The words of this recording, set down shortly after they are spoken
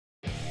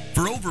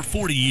For over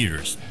 40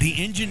 years,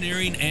 the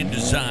engineering and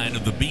design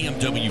of the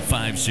BMW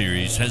 5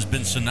 Series has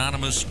been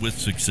synonymous with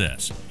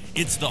success.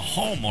 It's the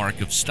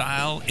hallmark of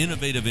style,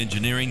 innovative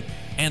engineering,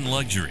 and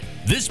luxury.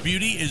 This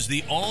beauty is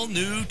the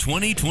all-new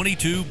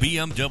 2022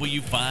 BMW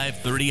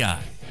 530i.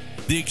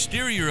 The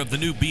exterior of the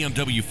new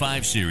BMW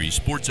 5 Series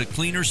sports a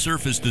cleaner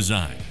surface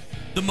design.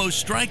 The most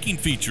striking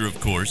feature,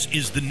 of course,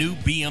 is the new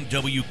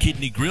BMW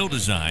kidney grille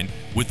design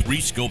with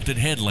re-sculpted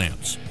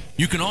headlamps.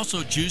 You can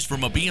also choose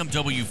from a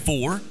BMW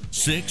 4,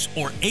 6,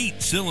 or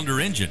 8-cylinder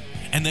engine,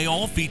 and they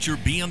all feature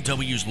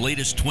BMW's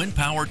latest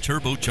twin-power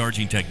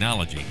turbocharging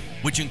technology,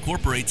 which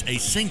incorporates a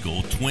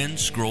single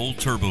twin-scroll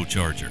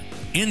turbocharger.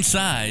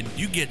 Inside,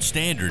 you get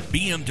standard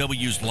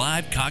BMW's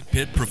Live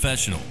Cockpit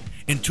Professional.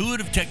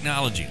 Intuitive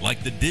technology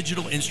like the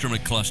digital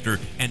instrument cluster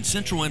and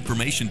central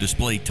information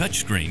display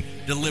touchscreen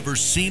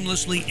delivers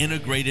seamlessly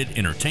integrated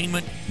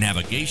entertainment,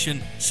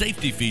 navigation,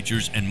 safety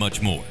features, and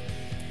much more.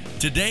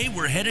 Today,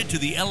 we're headed to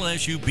the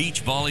LSU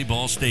Beach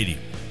Volleyball Stadium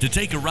to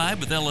take a ride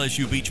with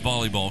LSU Beach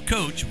Volleyball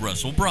coach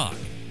Russell Brock.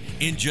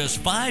 In just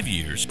 5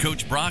 years,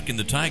 Coach Brock and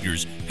the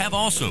Tigers have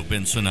also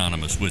been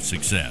synonymous with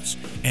success.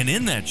 And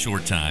in that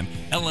short time,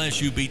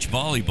 LSU Beach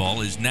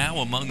Volleyball is now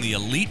among the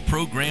elite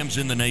programs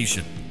in the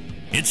nation.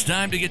 It's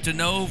time to get to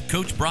know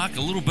Coach Brock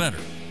a little better.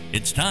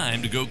 It's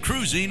time to go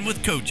cruising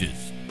with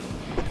coaches.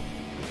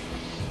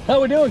 How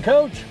we doing,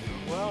 Coach?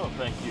 Well,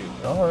 thank you.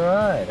 All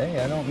right.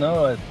 Hey, I don't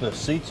know if the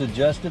seat's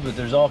adjusted, but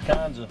there's all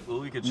kinds of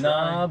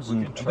knobs,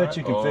 and I bet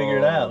you can figure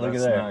it out. Look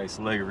at that. Nice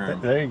leg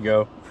room. There you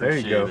go.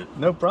 Appreciate there you go. It.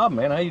 No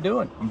problem, man. How you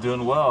doing? I'm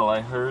doing well.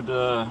 I heard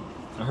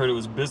it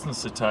was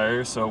business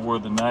attire, so I wore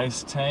the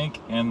nice tank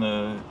and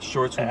the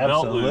shorts with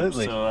belt loops.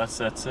 So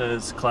that's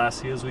as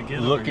classy as we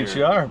get. Looking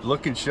sharp.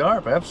 Looking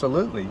sharp.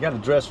 Absolutely. You got to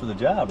dress for the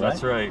job, right?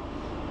 That's right.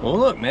 Well,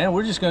 look, man,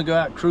 we're just going to go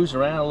out and cruise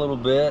around a little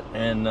bit.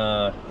 And,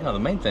 you know, the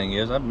main thing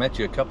is I've met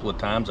you a couple of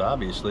times,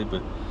 obviously,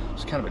 but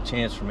it's kind of a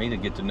chance for me to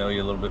get to know you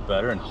a little bit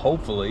better. And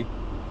hopefully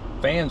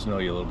fans know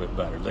you a little bit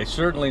better. They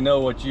certainly know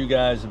what you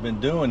guys have been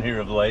doing here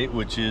of late,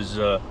 which is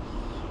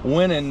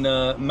winning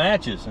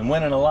matches and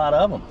winning a lot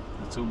of them.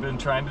 That's what we've been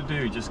trying to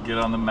do, just get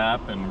on the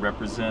map and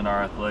represent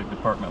our athletic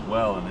department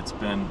well. And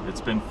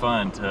it's been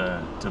fun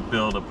to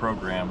build a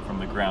program from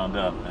the ground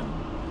up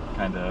and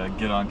kind of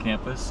get on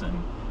campus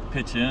and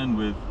pitch in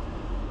with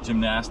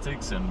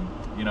gymnastics and,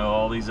 you know,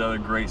 all these other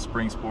great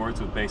spring sports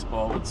with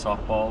baseball and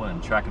softball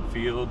and track and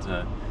field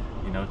to,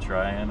 you know,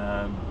 try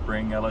and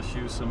bring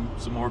LSU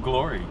some more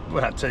glory.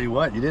 Well, I tell you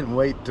what, you didn't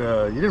wait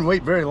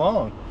very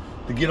long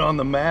to get on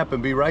the map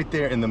and be right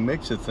there in the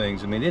mix of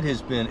things. I mean, it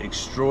has been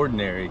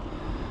extraordinary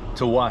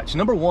to watch.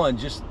 Number one,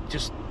 just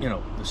you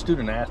know, the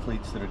student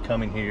athletes that are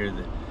coming here,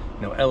 that,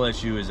 you know,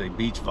 LSU is a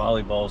beach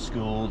volleyball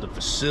school, the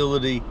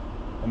facility.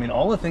 I mean,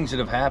 all the things that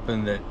have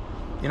happened that,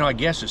 you know, I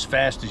guess as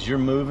fast as you're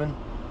moving,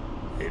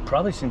 it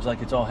probably seems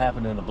like it's all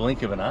happened in the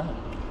blink of an eye.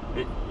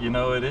 You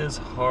know, it is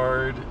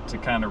hard to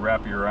kind of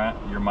wrap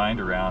your mind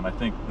around. I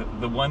think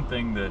the one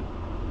thing that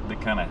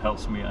kind of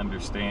helps me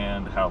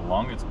understand how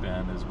long it's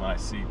been is when I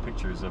see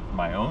pictures of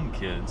my own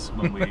kids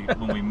when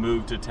we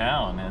moved to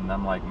town, and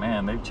I'm like,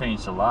 man, they've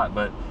changed a lot.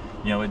 But,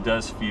 you know, it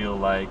does feel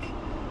like,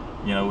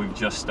 you know, we've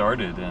just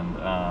started, and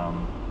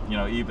you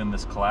know, even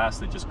this class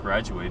that just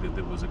graduated,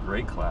 that was a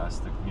great class,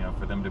 that, you know,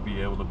 for them to be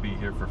able to be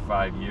here for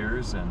 5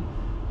 years,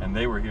 and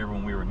they were here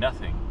when we were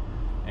nothing,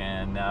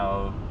 and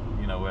now,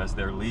 you know, as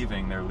they're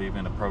leaving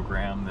a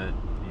program that,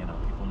 you know,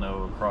 people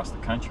know across the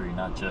country,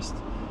 not just,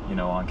 you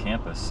know, on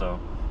campus. So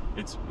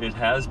it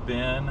has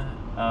been,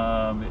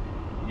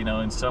 you know,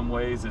 in some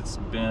ways it's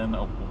been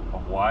a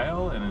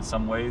while, and in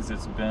some ways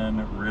it's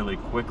been really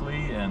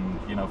quickly,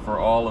 and, you know, for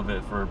all of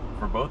it, for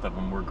both of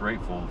them, we're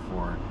grateful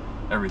for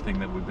everything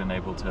that we've been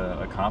able to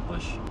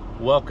accomplish.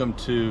 Welcome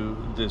to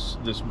this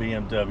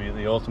BMW,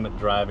 the ultimate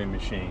driving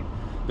machine.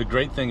 The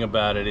great thing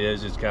about it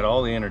is it's got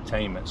all the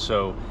entertainment.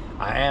 So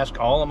I ask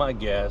all of my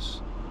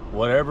guests,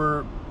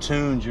 whatever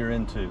tunes you're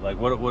into, like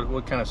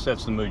what kind of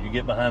sets the mood. You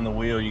get behind the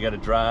wheel, you got to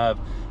drive,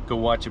 go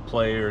watch a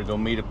player, go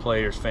meet a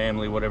player's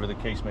family, whatever the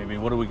case may be.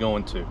 What are we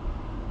going to?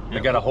 I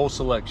got a whole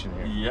selection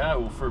here. Yeah,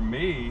 well, for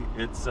me,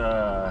 it's,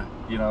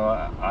 you know,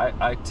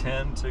 I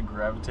tend to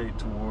gravitate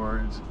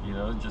towards, you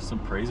know, just some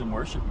praise and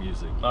worship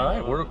music. All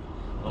right,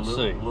 let's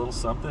see. A little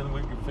something,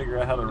 we can figure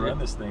out how to run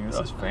this thing. This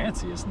is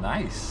fancy, it's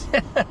nice.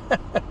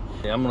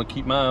 Yeah, I'm going to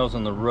keep my eyes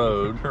on the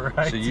road,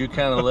 right. So you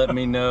kind of let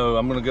me know.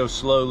 I'm going to go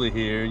slowly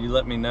here. You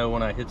let me know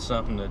when I hit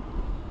something that,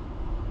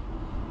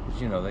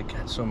 you know, they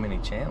got so many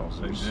channels.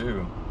 They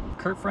do.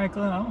 Kurt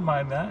Franklin, I don't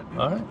mind that.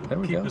 All right, there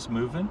we go. Keep us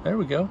moving. There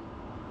we go.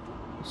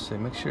 Let's see,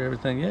 make sure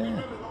everything,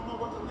 yeah.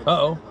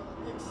 Uh-oh.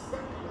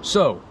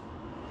 So,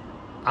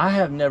 I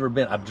have never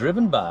been, I've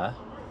driven by,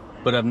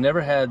 but I've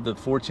never had the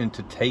fortune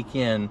to take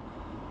in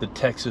the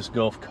Texas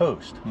Gulf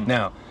Coast.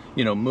 Now,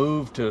 you know,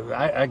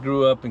 I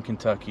grew up in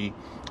Kentucky,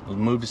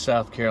 moved to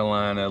South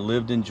Carolina,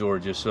 lived in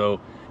Georgia, so,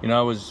 you know,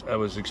 I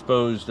was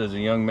exposed as a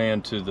young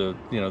man to the,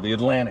 you know, the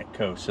Atlantic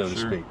coast, so to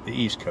speak, the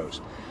East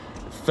Coast.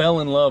 fell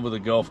in love with the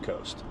Gulf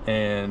Coast,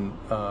 and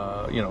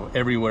you know,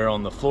 everywhere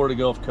on the Florida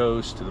Gulf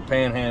Coast to the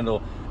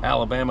Panhandle,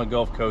 Alabama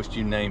Gulf Coast,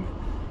 you name it.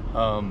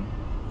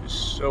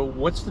 So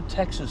what's the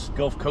Texas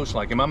Gulf Coast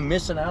like? Am I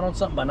missing out on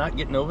something by not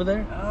getting over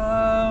there?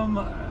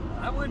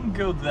 I wouldn't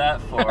go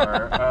that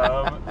far.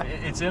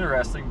 It's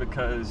interesting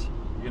because,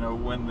 you know,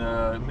 when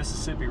the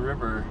Mississippi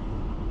River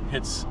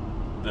hits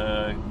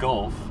the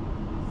Gulf,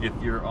 if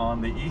you're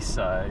on the east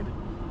side,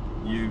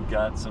 you've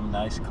got some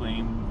nice,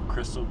 clean,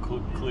 crystal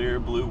clear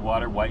blue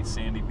water, white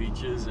sandy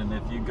beaches. And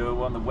if you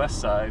go on the west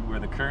side where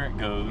the current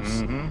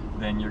goes,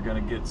 then you're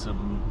going to get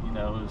some, you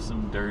know,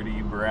 some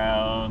dirty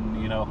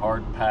brown, you know,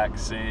 hard packed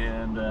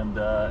sand.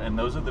 And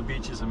those are the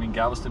beaches. I mean,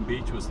 Galveston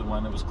Beach was the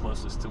one that was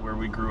closest to where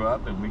we grew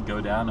up, and we'd go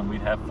down and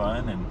we'd have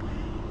fun. And,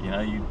 you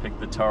know, you'd pick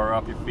the tar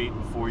off your feet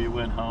before you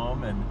went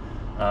home, and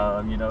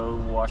you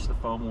know, wash the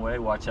foam away,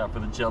 watch out for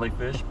the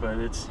jellyfish. But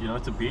it's, you know,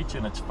 it's a beach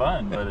and it's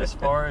fun. But as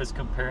far as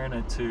comparing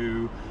it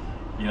to,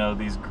 you know,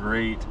 these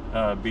great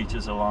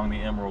beaches along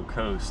the Emerald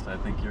Coast, I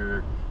think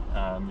you're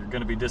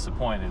going to be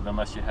disappointed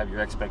unless you have your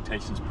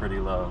expectations pretty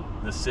low.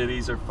 The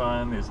cities are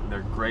fun;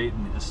 they're great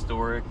and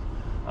historic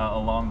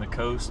along the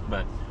coast.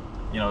 But,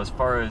 you know, as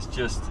far as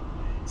just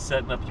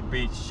setting up your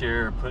beach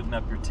chair, putting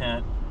up your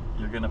tent,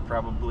 you're going to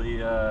probably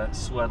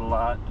sweat a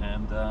lot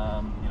and,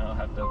 you know,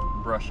 have to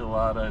brush a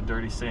lot of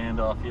dirty sand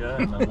off you,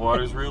 and the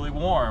water's really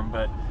warm.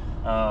 But,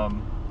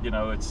 you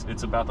know,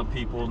 it's about the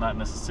people, not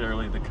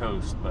necessarily the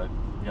coast. But,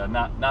 yeah,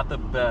 not the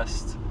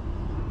best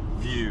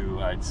view,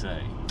 I'd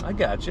say. I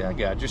got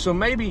you. So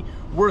maybe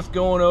worth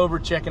going over,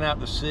 checking out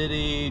the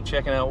city,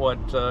 checking out what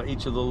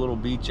each of the little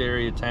beach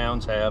area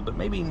towns have, but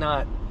maybe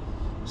not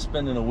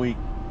spending a week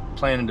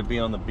planning to be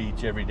on the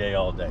beach every day,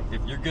 all day.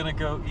 If you're gonna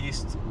go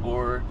east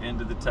or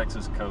into the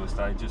Texas coast,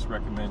 I just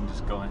recommend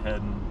just going ahead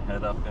and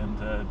head up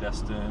into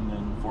Destin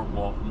and Fort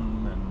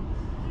Walton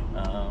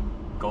and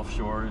Gulf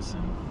Shores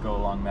and go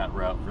along that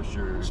route for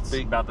sure. It's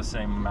about the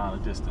same amount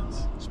of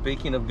distance.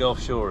 Speaking of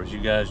Gulf Shores, you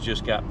guys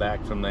just got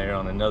back from there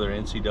on another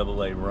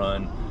NCAA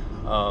run.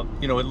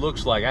 You know, it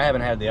looks like, I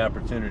haven't had the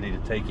opportunity to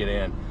take it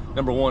in.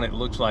 Number one, it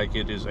looks like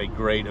it is a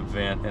great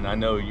event, and I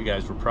know you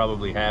guys were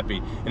probably happy.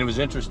 And it was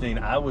interesting,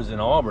 I was in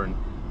Auburn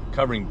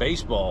covering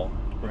baseball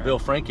with Bill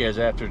Franquez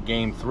after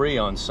Game 3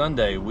 on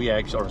Sunday.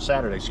 Or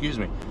Saturday, excuse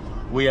me.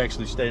 We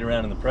actually stayed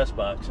around in the press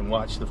box and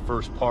watched the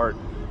first part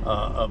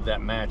of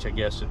that match, I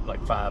guess at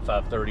like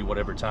 5:30,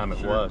 whatever time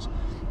it was.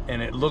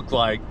 And it looked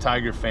like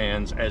Tiger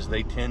fans, as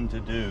they tend to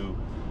do,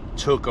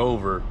 took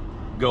over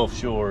Gulf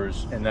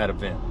Shores in that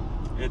event.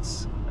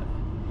 It's,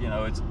 you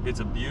know, it's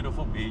a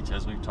beautiful beach,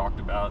 as we've talked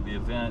about. The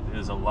event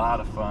is a lot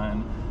of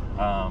fun,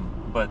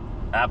 but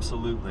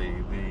absolutely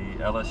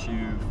the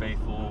LSU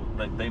faithful,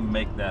 they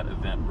make that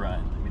event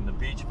run. I mean, the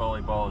beach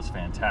volleyball is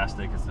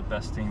fantastic. It's the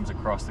best teams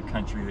across the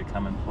country that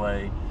come and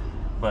play,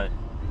 but,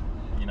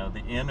 you know,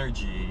 the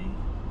energy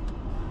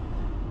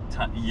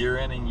year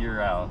in and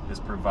year out is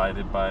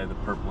provided by the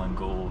purple and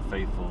gold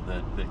faithful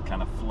that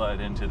kind of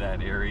flood into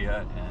that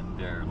area, and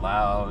they're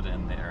loud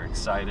and they're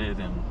excited,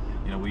 and,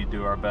 you know, we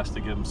do our best to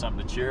give them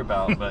something to cheer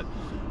about. But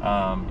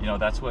you know,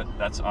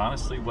 that's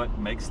honestly what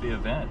makes the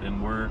event,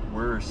 and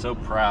we're so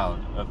proud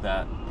of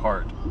that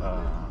part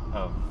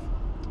of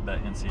the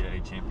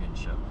NCAA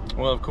championship.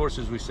 Well, of course,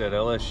 as we said,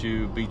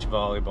 LSU beach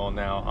volleyball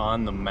now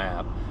on the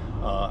map.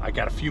 I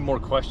got a few more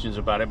questions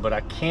about it, but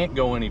I can't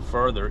go any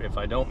further if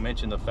I don't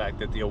mention the fact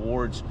that the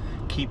awards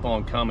keep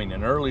on coming.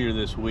 And earlier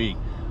this week,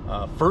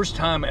 first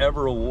time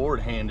ever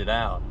award handed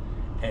out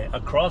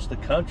across the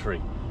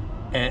country.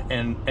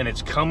 And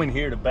it's coming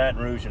here to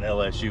Baton Rouge and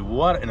LSU.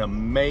 What an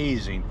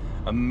amazing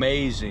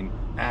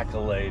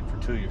accolade for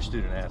two of your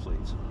student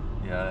athletes.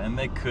 Yeah, and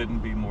they couldn't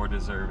be more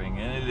deserving,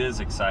 and it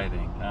is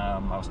exciting.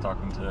 I was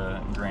talking to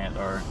Grant,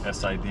 our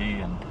SID,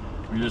 and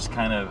we were just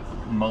kind of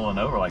mulling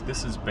over, like,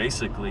 this is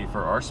basically,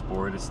 for our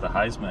sport, it's the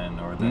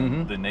Heisman or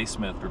the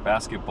Naismith for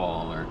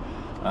basketball, or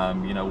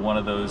you know, one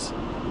of those,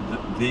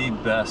 the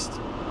best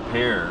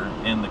pair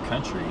in the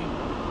country.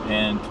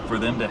 And for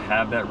them to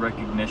have that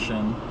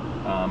recognition,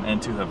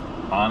 and to have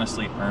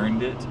honestly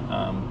earned it,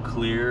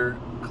 clear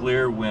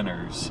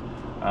winners,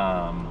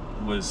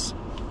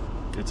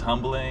 it's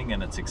humbling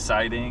and it's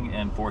exciting,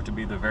 and for it to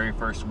be the very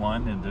first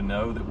one, and to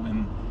know that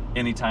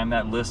anytime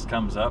that list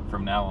comes up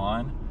from now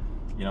on,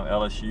 you know,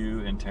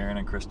 LSU and Taryn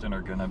and Kristen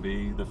are going to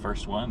be the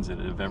first ones that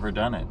have ever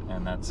done it,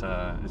 and that's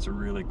it's a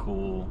really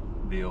cool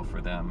deal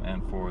for them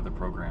and for the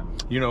program.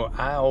 You know,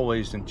 I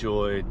always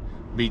enjoyed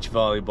beach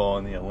volleyball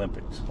in the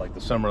Olympics, like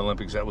the Summer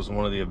Olympics. That was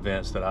one of the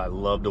events that I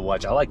love to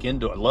watch. I love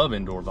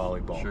indoor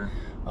volleyball. Sure.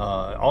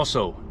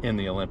 Also in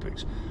the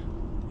Olympics.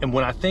 And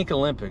when I think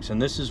Olympics,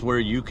 and this is where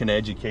you can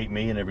educate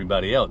me and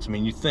everybody else, I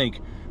mean, you think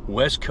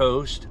West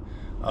Coast,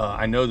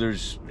 I know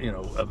there's, you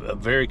know, a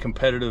very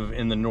competitive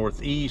in the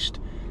Northeast.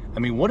 I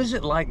mean, what is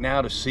it like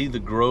now to see the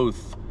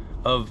growth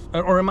of,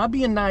 or am I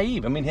being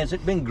naive? I mean, has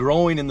it been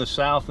growing in the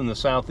South and the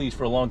Southeast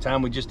for a long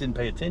time? We just didn't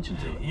pay attention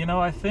to it. You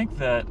know, I think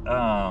that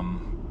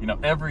you know,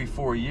 every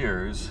 4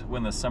 years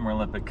when the Summer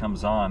Olympic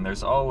comes on,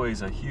 there's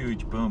always a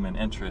huge boom in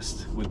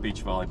interest with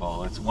beach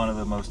volleyball. It's one of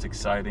the most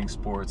exciting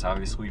sports.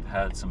 Obviously, we've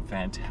had some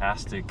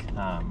fantastic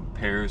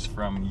pairs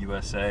from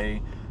USA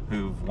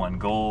who've won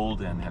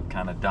gold and have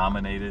kind of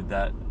dominated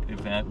that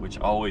event, which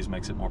always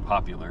makes it more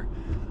popular.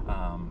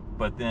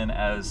 But then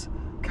as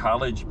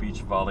college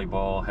beach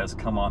volleyball has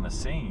come on the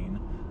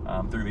scene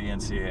through the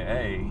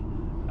NCAA,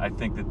 I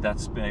think that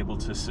that's been able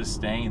to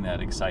sustain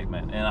that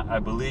excitement. And I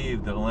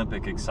believe the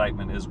Olympic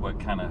excitement is what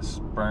kind of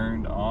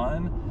spurred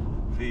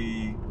on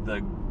the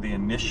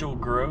initial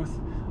growth,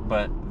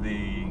 but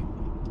the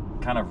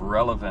kind of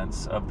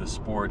relevance of the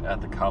sport at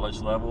the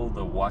college level,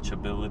 the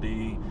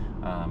watchability,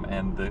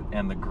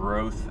 and the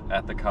growth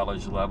at the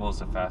college level is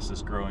the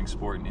fastest growing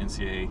sport in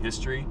NCAA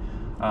history,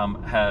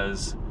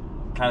 has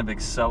kind of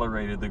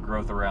accelerated the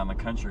growth around the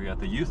country at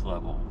the youth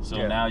level.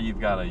 So now you've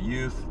got a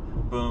youth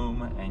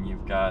boom and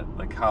you've got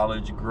the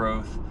college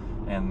growth,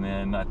 and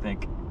then I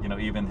think, you know,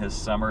 even his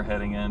summer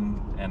heading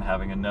in and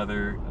having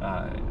another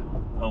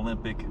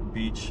Olympic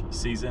beach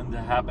season to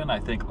happen, I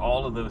think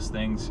all of those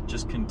things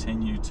just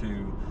continue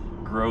to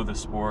grow the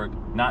sport,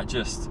 not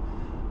just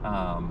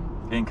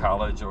in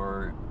college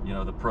or, you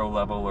know, the pro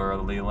level or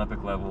the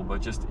Olympic level,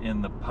 but just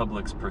in the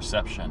public's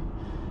perception.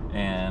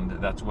 And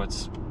that's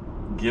what's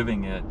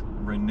giving it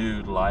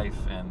renewed life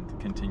and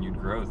continued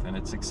growth, and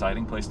it's an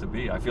exciting place to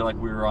be. I feel like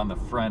we were on the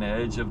front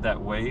edge of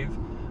that wave,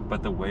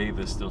 but the wave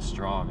is still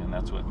strong, and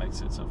that's what makes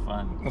it so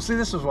fun. Well, see,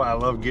 this is why I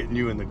love getting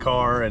you in the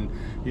car, and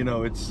you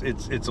know, it's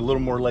a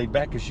little more laid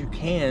back because you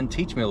can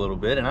teach me a little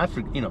bit, and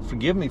you know,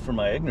 forgive me for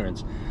my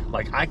ignorance.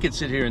 Like, I could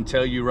sit here and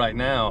tell you right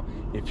now,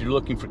 if you're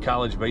looking for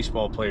college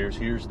baseball players,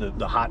 here's the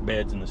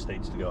hotbeds in the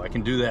states to go. I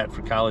can do that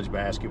for college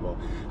basketball.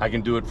 I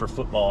can do it for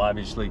football,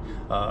 obviously.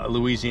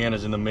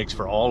 Louisiana's in the mix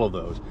for all of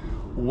those.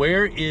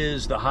 Where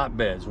is the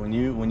hotbeds when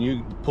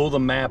you pull the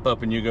map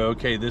up and you go,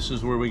 okay, this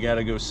is where we got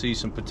to go see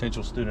some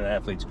potential student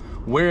athletes?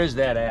 Where is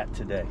that at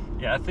today?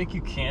 Yeah, I think you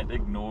can't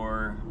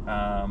ignore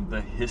the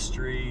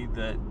history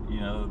that, you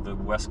know, the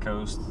West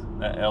Coast,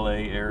 the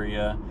LA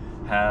area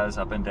has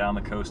up and down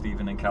the coast,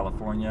 even in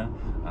California.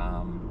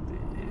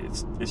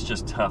 It's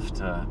just tough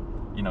to,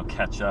 you know,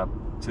 catch up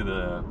to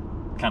the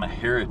kind of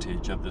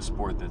heritage of the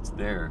sport that's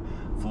there.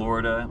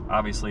 Florida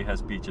obviously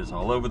has beaches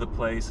all over the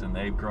place, and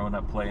they've grown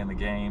up playing the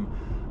game,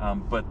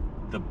 but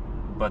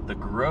the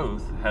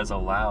growth has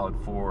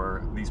allowed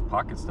for these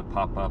pockets to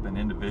pop up and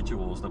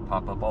individuals to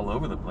pop up all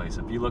over the place.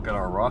 If you look at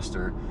our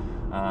roster,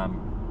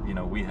 you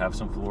know, we have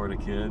some Florida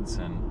kids,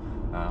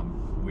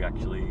 and we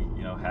actually,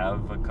 you know,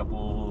 have a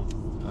couple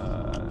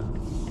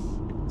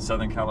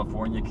Southern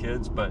California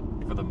kids, but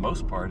for the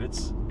most part,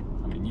 it's,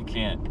 I mean, you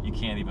can't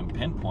even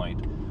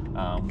pinpoint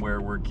where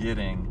we're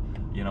getting,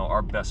 you know,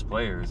 our best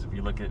players. If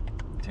you look at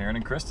Taryn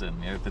and Kristen,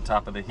 they're at the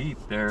top of the heap.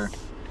 They're,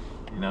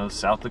 you know,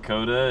 South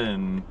Dakota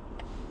and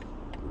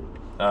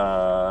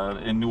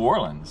in New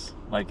Orleans.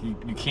 Like,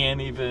 you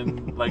can't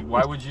even, like,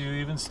 why would you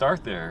even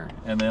start there?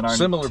 And then our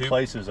similar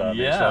places,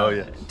 obviously. Yeah, oh,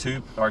 yeah.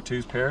 Our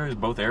two pairs,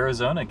 both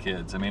Arizona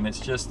kids. I mean, it's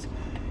just,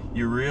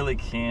 you really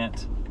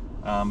can't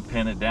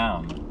pin it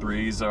down.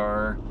 Threes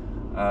are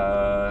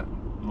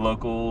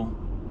local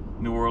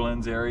New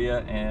Orleans area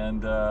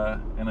and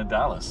a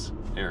Dallas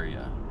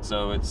area.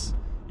 So it's,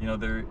 you know,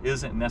 there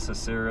isn't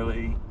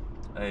necessarily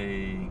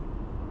a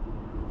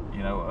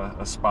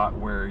spot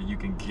where you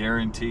can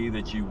guarantee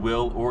that you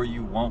will or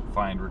you won't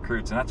find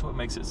recruits, and that's what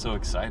makes it so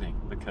exciting,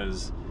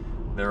 because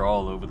they're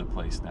all over the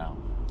place now.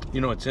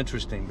 You know, it's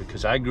interesting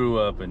because I grew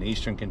up in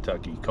eastern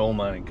Kentucky, coal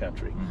mining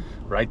country,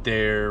 right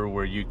there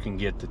where you can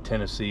get to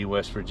Tennessee,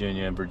 West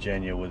Virginia, and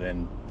Virginia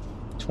within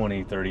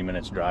 20, 30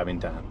 minutes driving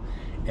time.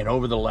 And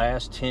over the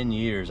last 10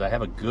 years, I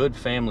have a good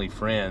family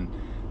friend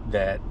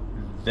that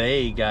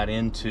they got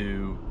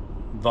into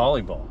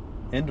volleyball,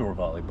 indoor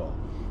volleyball,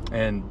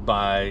 and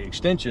by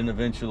extension,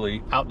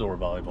 eventually outdoor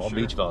volleyball, Sure.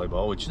 Beach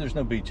volleyball, which there's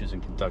no beaches in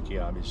Kentucky,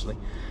 obviously.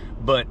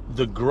 But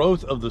the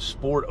growth of the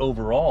sport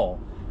overall,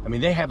 I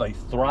mean, they have a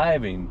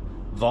thriving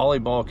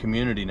volleyball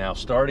community now,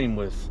 starting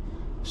with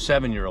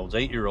 7-year-olds,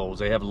 8-year-olds.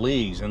 They have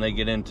leagues, and they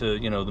get into,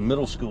 you know, the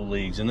middle school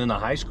leagues and then the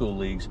high school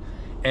leagues.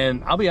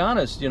 And I'll be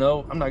honest, you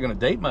know, I'm not going to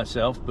date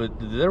myself, but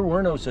there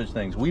were no such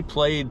things. We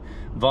played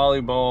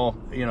volleyball,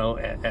 you know,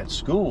 at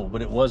school,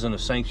 but it wasn't a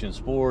sanctioned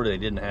sport. They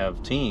didn't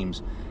have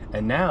teams.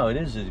 And now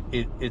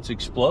it's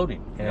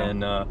exploding. Yeah.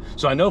 And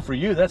so I know for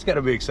you, that's got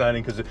to be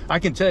exciting, because I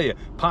can tell you,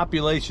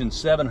 population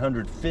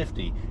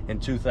 750 in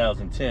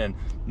 2010,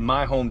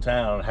 my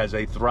hometown has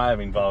a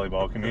thriving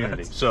volleyball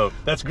community. So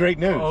that's great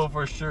news. Oh,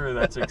 for sure.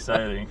 That's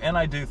exciting. And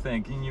I do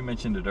think, and you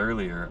mentioned it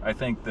earlier, I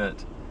think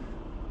that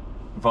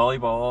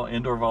volleyball,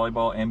 indoor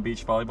volleyball, and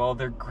beach volleyball,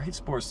 they're great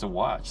sports to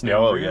watch. They're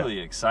really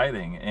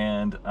exciting.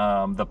 And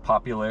the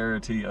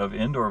popularity of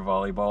indoor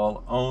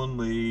volleyball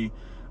only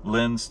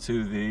lends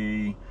to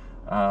the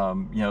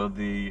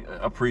the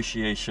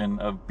appreciation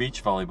of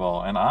beach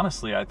volleyball. And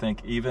honestly, I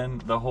think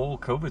even the whole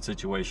COVID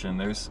situation,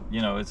 there's,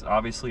 it's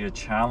obviously a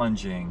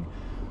challenging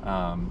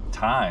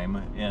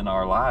time in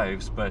our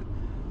lives, but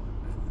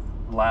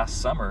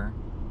last summer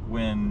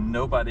when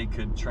nobody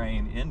could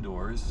train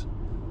indoors,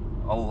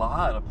 a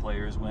lot of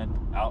players went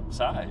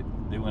outside.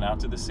 They went out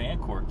to the sand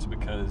courts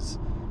because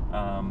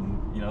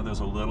there's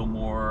a little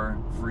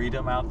more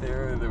freedom out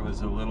there. There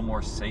was a little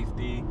more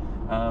safety,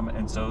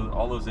 and so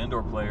all those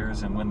indoor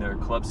players, and when their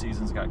club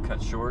seasons got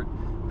cut short,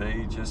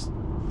 they just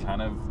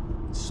kind of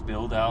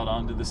spilled out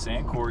onto the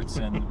sand courts.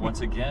 And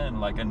once again,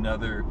 like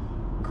another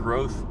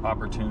growth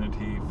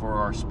opportunity for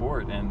our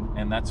sport,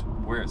 and that's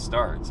where it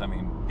starts. I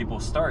mean, people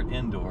start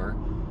indoor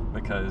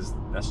because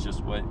that's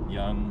just what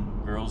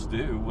young girls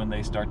do when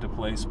they start to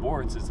play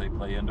sports, is they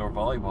play indoor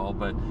volleyball.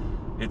 But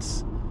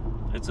it's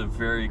a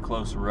very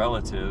close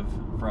relative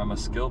from a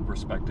skill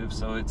perspective,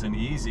 so it's an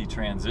easy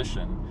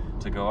transition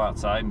to go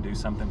outside and do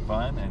something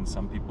fun, and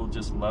some people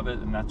just love it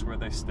and that's where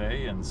they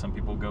stay, and some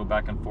people go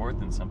back and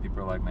forth, and some people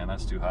are like, man,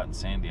 that's too hot and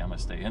sandy, I'm gonna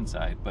stay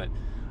inside. But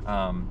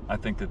I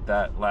think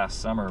that last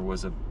summer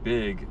was a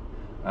big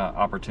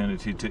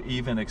opportunity to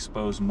even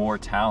expose more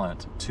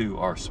talent to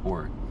our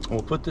sport.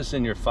 We'll put this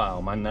in your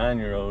file. My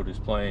 9-year-old is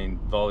playing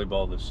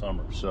volleyball this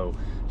summer, so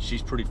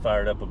she's pretty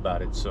fired up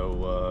about it.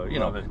 So,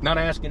 not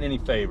asking any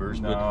favors,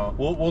 no.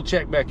 But we'll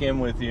check back in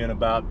with you in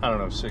about,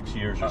 6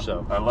 years or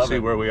so. I love See it.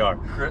 where we are.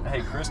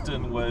 Hey,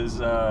 Kristen was,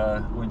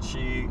 when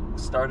she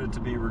started to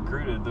be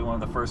recruited, one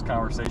of the first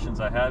conversations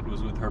I had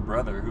was with her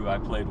brother, who I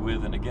played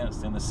with and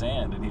against in the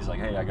sand. And he's like,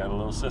 hey, I got a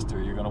little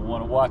sister. You're going to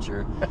want to watch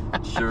her.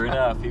 Sure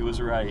enough, he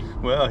was right.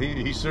 Well,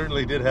 he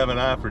certainly did have an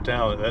eye for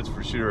talent, that's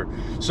for sure.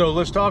 So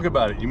let's talk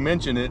about it. You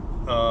mentioned it.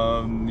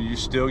 You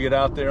still get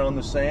out there on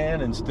the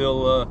sand and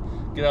still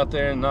get out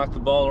there and knock the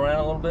ball around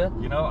a little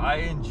bit? I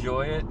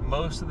enjoy it.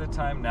 Most of the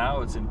time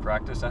now it's in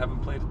practice. I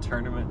haven't played a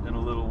tournament in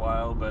a little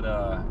while, but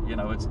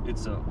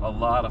it's a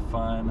lot of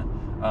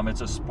fun.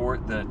 It's a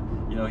sport that,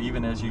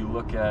 even as you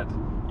look at,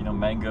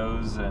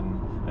 Mangoes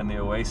and the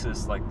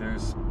Oasis, like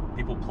there's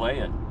people play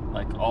it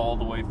like all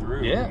the way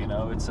through. Yeah.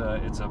 It's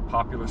a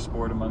popular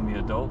sport among the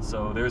adults,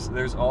 so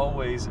there's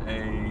always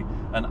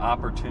an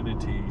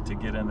opportunity to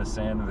get in the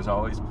sand, and there's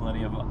always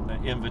plenty of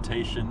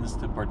invitations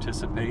to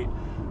participate,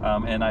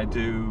 and I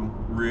do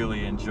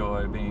really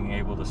enjoy being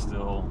able to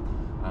still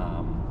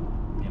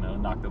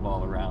knock the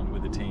ball around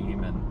with the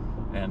team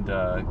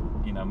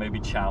and maybe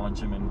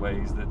challenge them in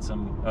ways that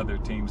some other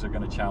teams are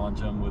going to challenge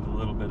them with a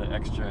little bit of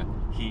extra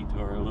heat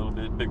or a little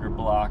bit bigger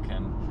block,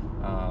 and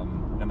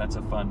that's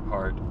a fun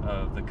part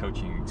of the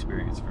coaching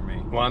experience for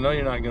me. Well, I know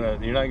you're not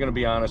gonna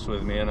be honest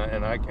with me, and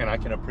I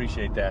can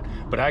appreciate that.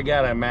 But I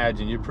gotta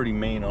imagine you're pretty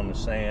mean on the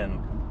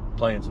sand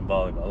playing some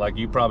volleyball. Like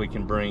you probably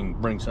can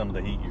bring some of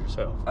the heat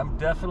yourself. I'm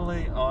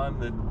definitely on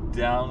the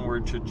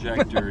downward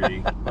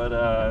trajectory, but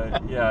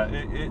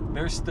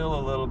there's still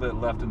a little bit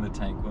left in the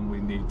tank when we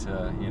need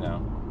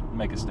to,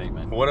 make a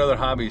statement. What other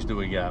hobbies do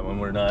we got when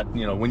we're not,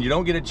 when you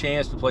don't get a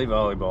chance to play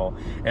volleyball?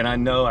 And I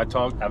know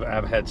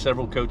I've had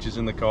several coaches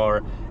in the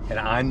car, and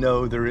I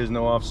know there is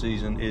no off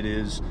season. It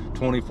is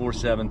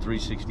 24/7,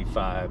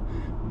 365.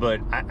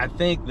 But I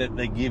think that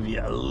they give you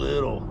a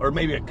little, or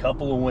maybe a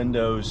couple of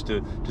windows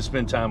to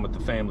spend time with the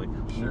family.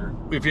 Sure.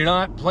 If you're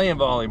not playing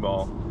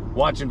volleyball,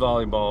 watching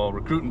volleyball,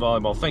 recruiting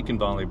volleyball, thinking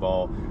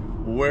volleyball,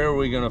 where are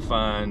we going to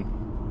find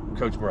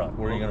Coach Brock?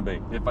 Where are you going to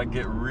be? If I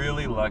get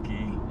really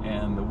lucky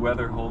and the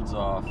weather holds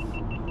off,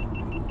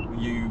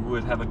 you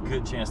would have a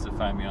good chance to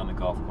find me on the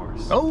golf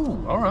course.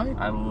 Oh, all right.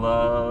 I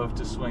love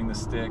to swing the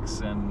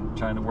sticks and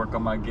trying to work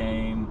on my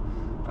game.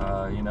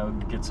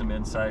 Get some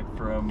insight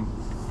from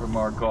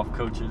our golf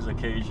coaches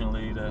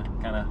occasionally to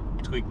kind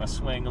of tweak my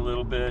swing a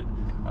little bit.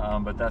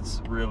 But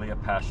that's really a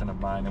passion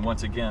of mine. And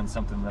once again,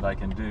 something that I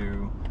can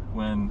do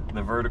when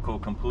the vertical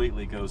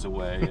completely goes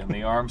away and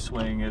the arm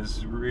swing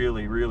is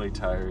really, really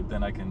tired,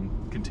 then I can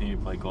continue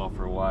to play golf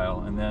for a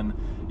while. And then,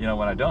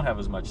 when I don't have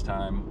as much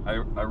time,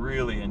 I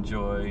really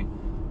enjoy,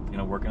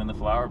 working in the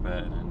flower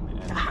bed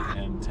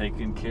and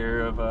taking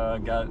care of,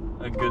 got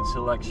a good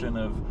selection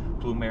of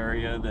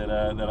plumeria that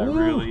I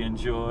really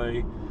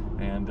enjoy,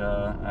 and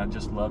I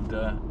just love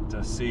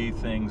to see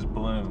things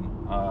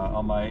bloom.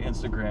 On my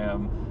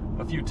Instagram,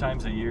 a few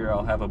times a year,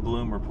 I'll have a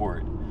bloom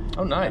report.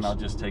 Oh, nice. And I'll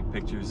just take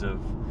pictures of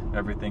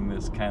everything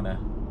that's kind of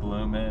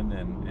blooming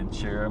and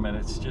share them, and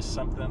it's just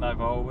something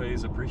I've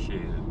always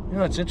appreciated.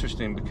 It's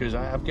interesting because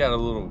I've got a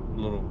little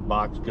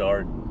box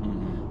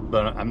garden,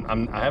 but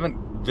I haven't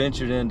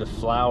ventured into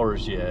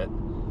flowers yet.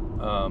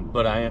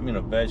 But I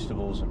am,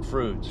 vegetables and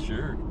fruits.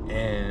 Sure.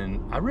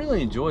 And I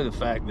really enjoy the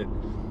fact that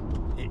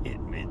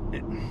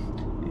it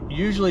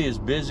usually as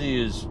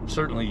busy as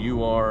certainly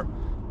you are,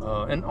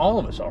 and all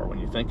of us are when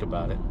you think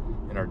about it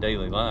in our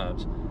daily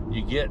lives,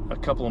 you get a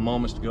couple of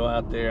moments to go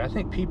out there. I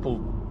think people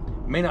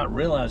may not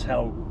realize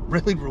how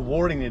really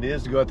rewarding it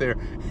is to go out there.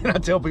 And I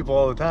tell people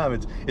all the time,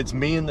 it's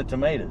me and the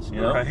tomatoes,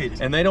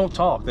 Right. And they don't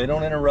talk, they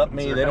don't interrupt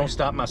me, That's they right. don't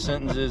stop my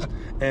sentences.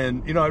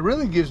 And it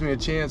really gives me a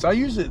chance. I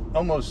use it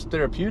almost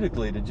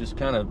therapeutically to just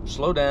kind of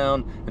slow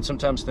down and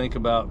sometimes think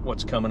about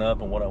what's coming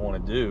up and what I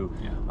want to do.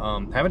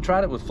 Yeah. Haven't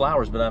tried it with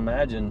flowers, but I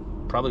imagine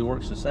probably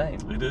works the same.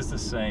 It is the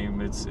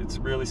same. It's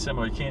really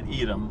similar. You can't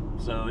eat them,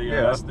 so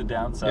Yeah. that's the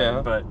downside.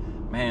 Yeah. But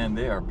man,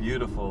 they are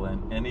beautiful.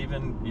 And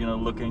even, you know,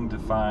 looking to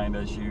find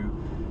as you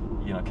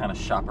know, kind of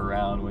shop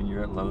around when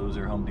you're at Lowe's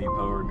or Home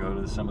Depot or go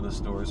to some of the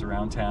stores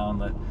around town,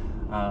 that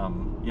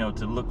you know,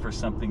 to look for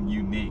something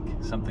unique,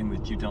 something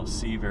that you don't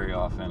see very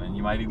often. And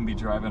you might even be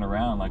driving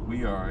around like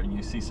we are, and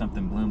you see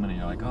something blooming and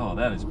you're like, oh,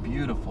 that is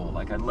beautiful.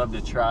 Like, I'd love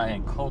to try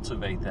and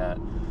cultivate that,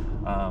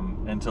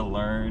 and to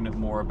learn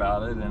more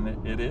about it. And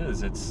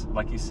it's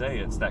like you say,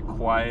 it's that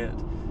quiet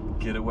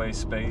getaway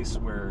space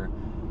where,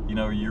 you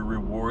know, you're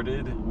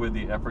rewarded with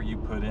the effort you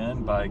put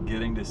in by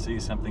getting to see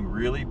something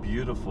really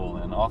beautiful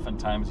and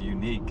oftentimes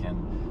unique,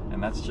 and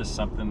that's just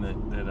something that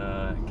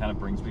kind of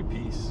brings me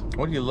peace.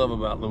 What do you love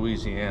about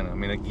Louisiana? I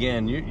mean,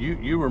 again,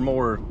 you were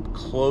more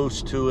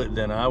close to it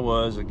than I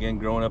was, again,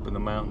 growing up in the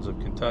mountains of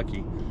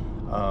Kentucky,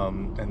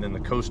 and then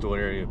the coastal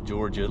area of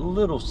Georgia, a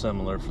little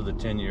similar for the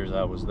 10 years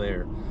I was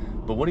there.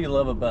 But what do you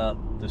love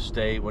about the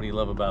state? What do you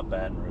love about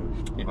Baton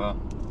Rouge? You know,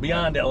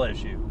 beyond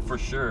LSU. For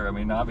sure. I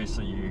mean,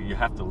 obviously you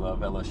have to love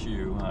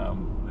LSU.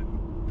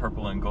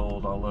 Purple and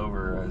gold all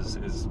over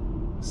is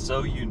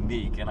so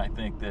unique, and I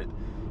think that,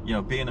 you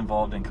know, being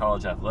involved in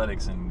college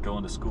athletics and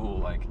going to school,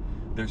 like,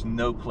 there's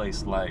no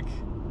place like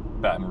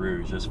Baton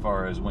Rouge as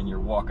far as when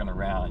you're walking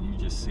around, you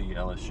just see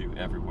LSU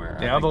everywhere.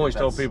 Yeah, I've always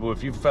told people,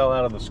 if you fell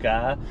out of the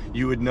sky,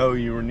 you would know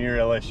you were near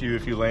LSU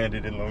if you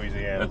landed in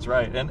Louisiana. That's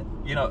right. And,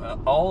 you know,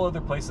 all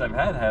other places I've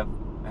had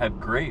have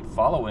great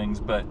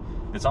followings, but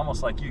it's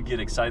almost like you get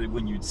excited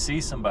when you'd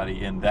see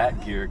somebody in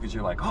that gear, because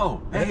you're like,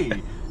 oh, hey.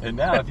 And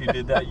now if you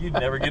did that, you'd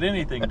never get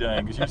anything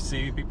done, because you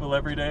see people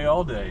every day,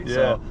 all day. Yeah.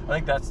 So I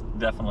think that's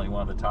definitely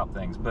one of the top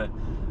things. But,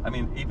 I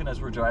mean, even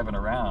as we're driving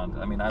around,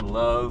 I mean, I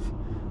love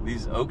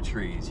these oak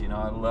trees. You know,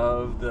 I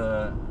love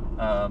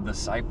the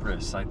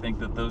cypress. I think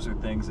that those are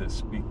things that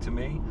speak to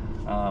me.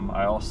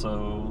 I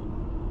also,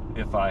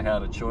 if I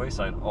had a choice,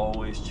 I'd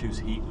always choose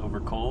heat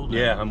over cold.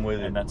 Yeah, I'm with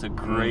you. And that's a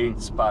great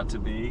spot to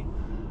be.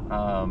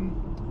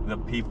 The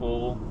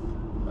people,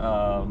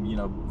 you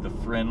know, the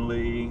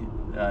friendly,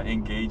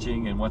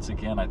 engaging, and once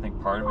again, I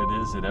think part of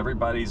it is that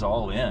everybody's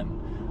all in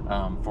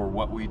for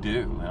what we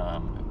do.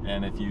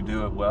 And if you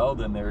do it well,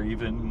 then they're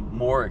even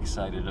more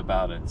excited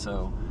about it.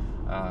 So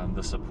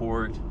the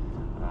support,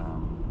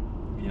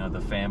 you know,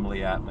 the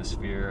family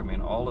atmosphere, I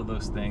mean, all of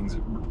those things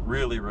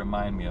really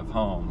remind me of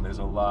home. There's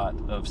a lot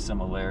of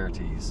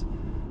similarities.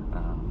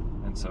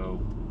 And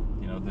so,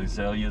 you know, the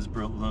azaleas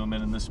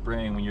blooming in the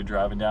spring when you're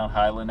driving down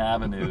Highland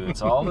Avenue.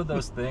 It's all of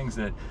those things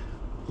that,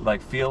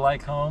 like, feel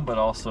like home, but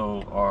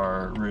also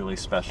are really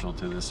special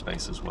to this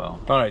space as well.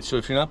 All right, so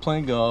if you're not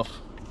playing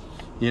golf,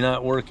 you're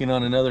not working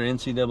on another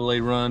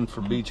NCAA run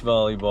for beach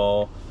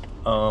volleyball,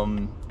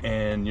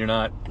 and you're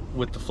not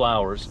with the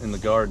flowers in the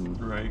garden,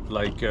 right?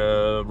 Like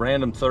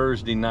random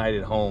Thursday night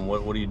at home,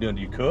 what are you doing?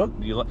 Do you cook?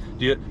 Do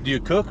you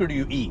cook, or do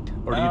you eat,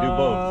 or do you do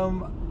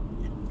both?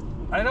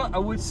 I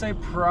would say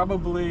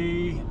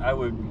probably I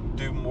would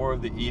do more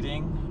of the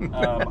eating.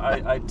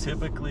 I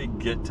typically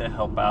get to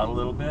help out a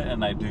little bit,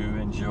 and I do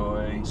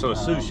enjoy. So a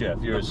sous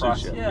chef, you're a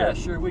sous chef. Yeah,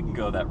 sure, we can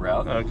go that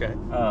route. Okay.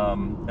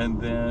 And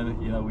then,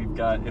 you know, we've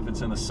got, if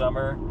it's in the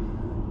summer,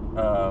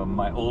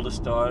 my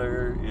oldest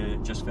daughter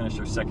just finished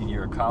her second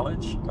year of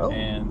college,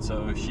 and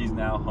so she's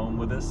now home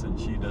with us, and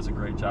she does a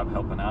great job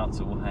helping out,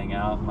 so we'll hang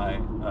out. My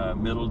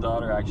middle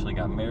daughter actually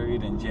got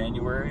married in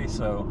January,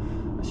 so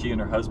she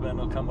and her husband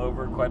will come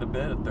over quite a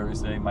bit.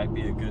 Thursday might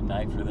be a good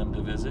night for them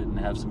to visit and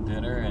have some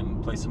dinner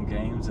and play some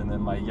games. And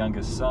then my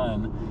youngest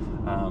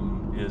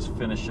son is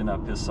finishing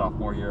up his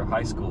sophomore year of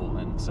high school,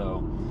 and so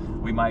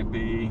we might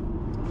be,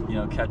 you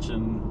know,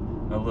 catching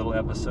a little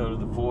episode of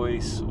The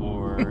Voice,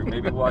 or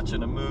maybe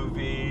watching a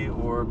movie,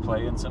 or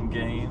playing some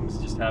games,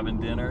 just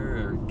having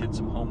dinner, or get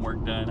some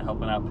homework done,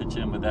 helping out, pitch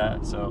in with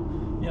that. So,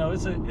 you know,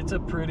 it's a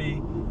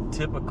pretty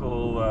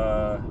typical,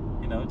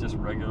 you know, just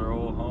regular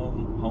old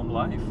home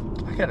life.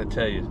 I gotta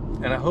tell you,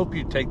 and I hope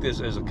you take this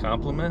as a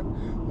compliment,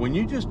 when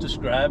you just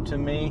described to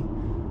me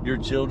your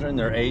children,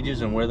 their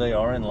ages, and where they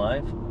are in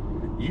life,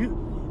 do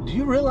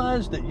you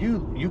realize that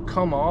you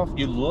come off,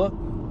 you look,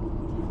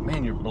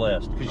 man, you're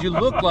blessed, because you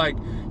look like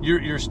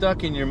you're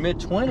stuck in your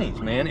mid-20s,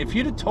 man. If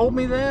you'd have told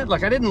me that,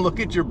 like, I didn't look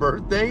at your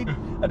birth date,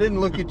 I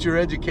didn't look at your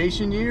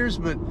education years,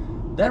 but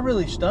that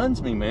really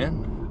stuns me,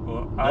 man.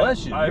 Well,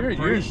 bless you. I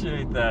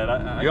appreciate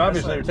that. You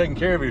obviously are taking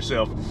care of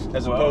yourself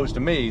as opposed to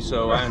me,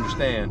 so I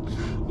understand.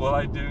 Well,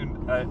 I do.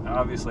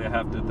 Obviously, I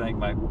have to thank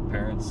my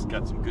parents.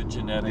 Got some good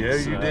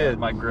genetics. Yeah, you did.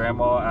 My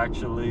grandma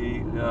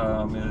actually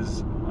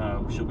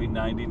she'll be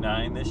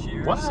 99 this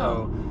year. Wow.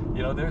 So,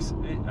 you know,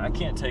 I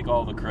can't take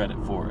all the credit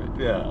for it.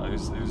 Yeah.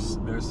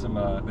 There's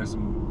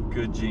some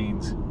good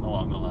genes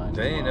along the line.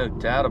 There ain't no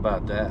doubt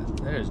about that.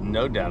 There's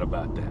no doubt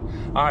about that.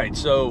 All right,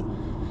 so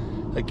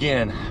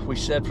again, we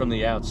said from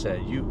the outset,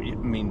 I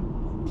mean,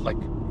 like,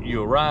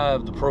 you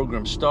arrive, the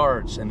program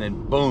starts, and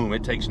then boom,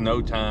 it takes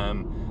no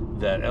time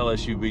that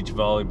LSU Beach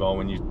Volleyball,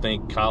 when you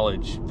think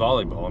college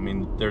volleyball, I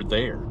mean, they're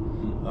there.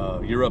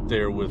 You're up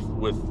there with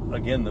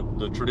again,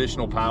 the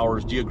traditional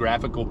powers,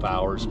 geographical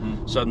powers.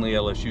 Suddenly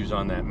LSU's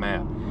on that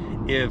map.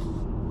 If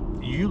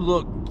you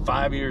look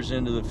 5 years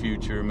into the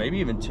future, maybe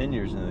even 10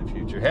 years into the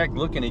future. Heck,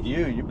 looking at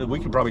you, we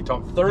could probably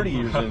talk 30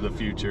 years into the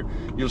future.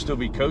 You'll still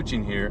be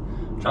coaching here.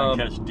 Trying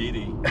to catch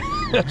Didi.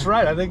 That's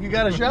right. I think you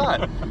got a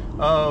shot.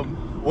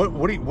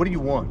 What do you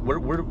want?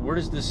 Where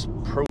does this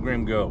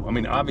program go? I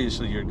mean,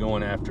 obviously you're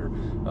going after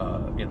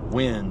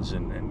wins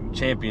and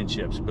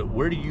championships, but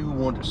where do you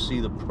want to see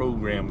the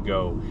program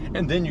go?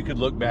 And then you could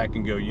look back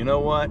and go, you know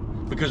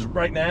what? Because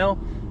right now,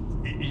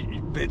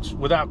 it's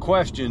without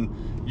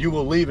question, you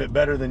will leave it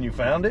better than you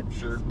found it.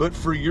 Sure. But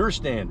for your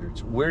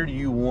standards, where do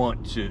you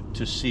want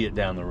to see it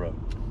down the road?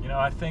 You know,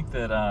 I think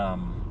that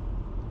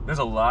there's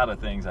a lot of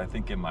things I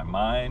think in my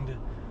mind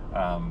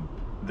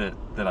that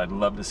I'd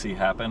love to see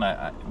happen.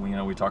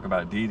 We talk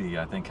about Didi.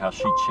 I think how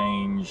she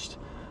changed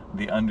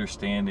the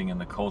understanding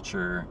and the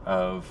culture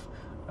of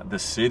the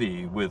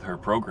city with her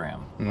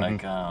program.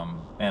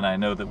 Mm-hmm. And I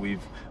know that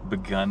we've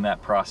begun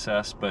that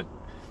process, but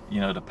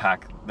to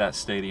pack that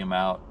stadium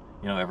out,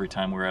 every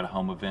time we're at a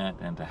home event,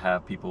 and to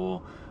have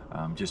people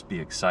just be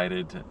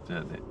excited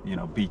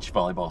to beach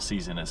volleyball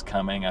season is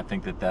coming. I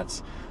think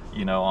that's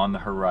on the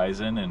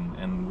horizon,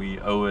 and we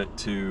owe it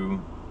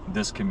to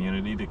this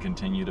community to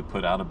continue to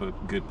put out a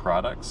good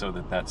product, so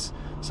that's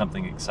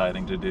something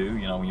exciting to do.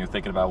 When you're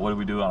thinking about what do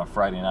we do on a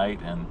Friday night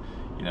and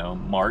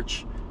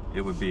March,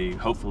 it would be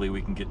hopefully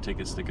we can get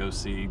tickets to go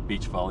see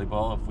beach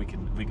volleyball if we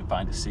can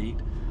find a seat.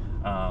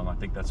 I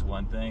think that's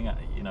one thing.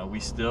 We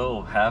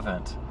still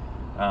haven't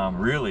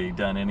really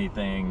done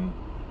anything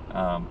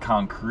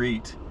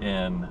concrete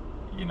in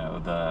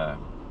the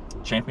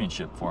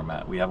championship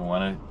format. We haven't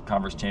won a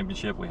conference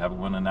championship. We haven't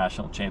won a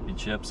national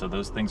championship. So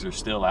those things are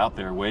still out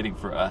there waiting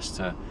for us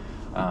to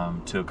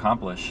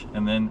accomplish.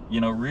 And then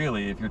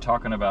really, if you're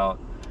talking about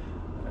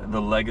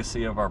the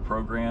legacy of our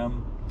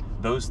program,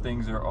 those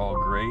things are all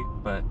great.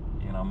 But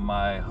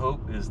my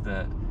hope is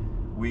that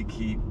we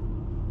keep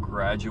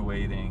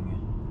graduating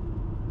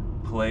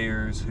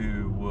players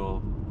who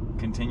will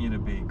continue to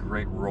be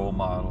great role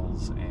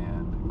models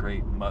and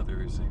great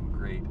mothers and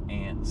great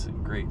aunts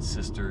and great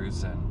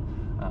sisters and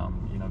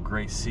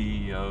great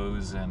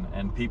CEOs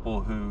and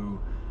people who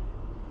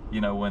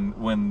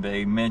when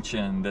they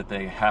mention that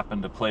they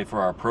happen to play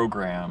for our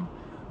program,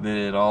 that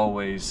it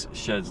always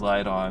sheds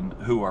light on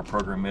who our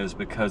program is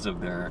because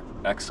of their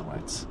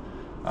excellence.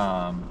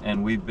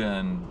 And we've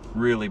been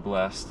really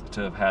blessed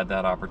to have had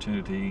that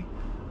opportunity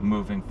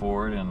moving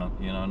forward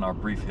in our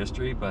brief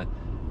history. But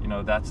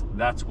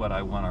that's what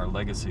I want our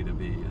legacy to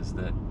be, is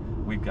that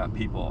we've got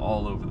people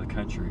all over the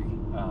country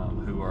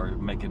who are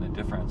making a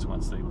difference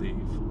once they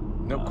leave.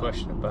 No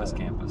question about this it.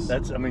 Campus.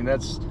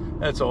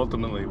 That's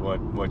ultimately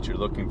what you're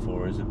looking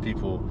for, is that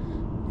people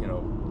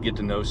get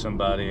to know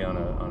somebody on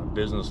a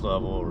business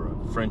level or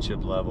a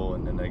friendship level,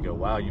 and then they go,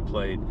 wow, you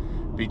played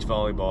beach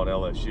volleyball at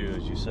LSU.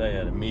 As you say,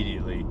 it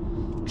immediately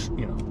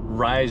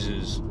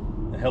rises,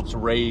 helps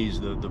raise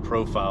the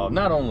profile of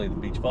not only the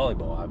beach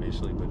volleyball,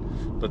 obviously,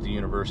 but the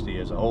university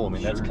as a whole. I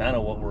mean, That's kind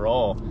of what we're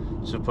all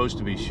supposed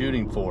to be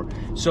shooting for.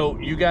 So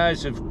you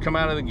guys have come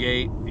out of the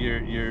gate.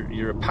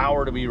 You're a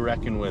power to be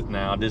reckoned with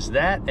now. Does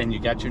that, and you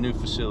got your new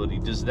facility,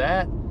 does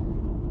that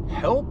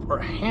help or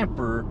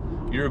hamper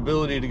your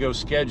ability to go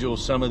schedule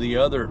some of the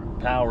other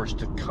powers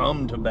to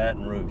come to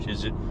Baton Rouge?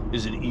 Is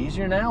it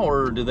easier now,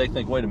 or do they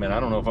think, wait a minute, I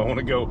don't know if I want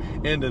to go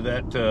into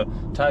that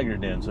tiger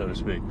den, so to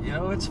speak?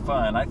 It's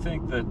fun. I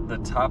think that the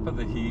top of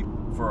the heap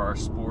for our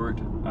sport,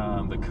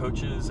 the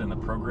coaches and the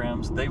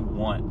programs, they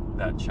want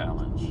that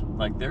challenge.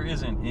 Like, there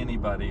isn't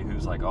anybody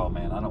who's like, oh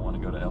man, I don't want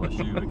to go to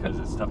LSU because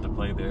it's tough to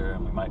play there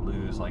and we might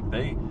lose.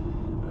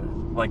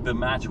 Like the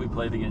match we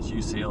played against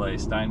UCLA,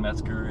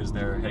 Steinmetzger is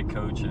their head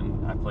coach,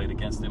 and I played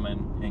against him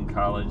in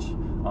college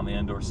on the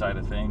indoor side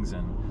of things.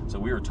 And so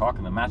we were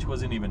talking, the match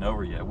wasn't even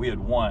over yet. We had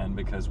won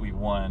because we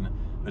won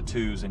the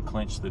twos and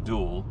clinched the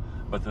duel,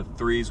 but the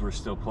threes were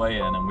still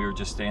playing, and we were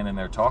just standing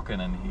there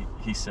talking, and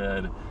he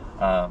said,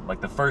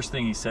 the first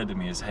thing he said to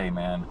me is, hey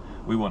man,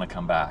 we want to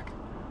come back.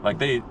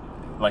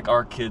 Like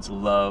our kids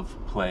love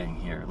playing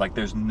here. Like,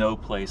 there's no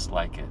place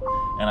like it.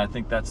 And I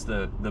think that's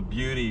the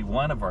beauty,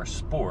 one, of our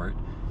sport,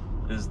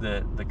 is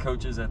that the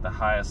coaches at the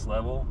highest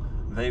level,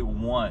 they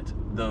want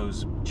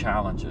those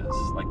challenges.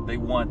 Like, they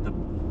want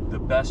the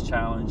best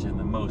challenge and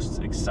the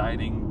most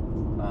exciting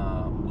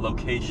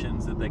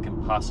locations that they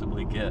can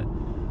possibly get.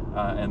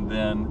 And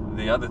then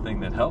the other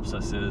thing that helps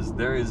us is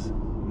there is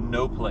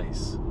no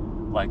place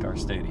like our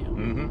stadium.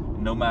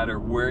 Mm-hmm. No matter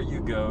where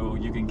you go,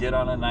 you can get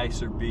on a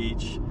nicer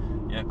beach.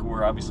 Yeah,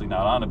 we're obviously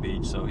not on a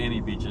beach, so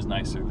any beach is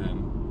nicer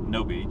than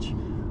no beach.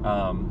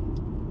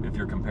 If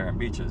you're comparing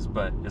beaches.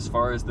 But as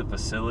far as the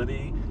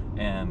facility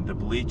and the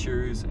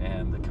bleachers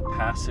and the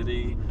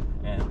capacity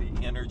and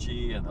the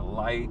energy and the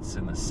lights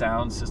and the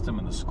sound system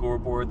and the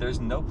scoreboard, there's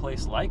no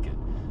place like it.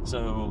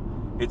 So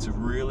it's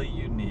really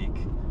unique.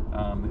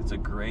 It's a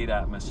great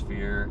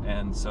atmosphere.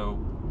 And so,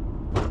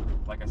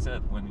 like I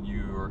said, when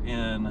you're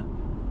in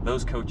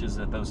those coaches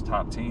at those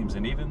top teams,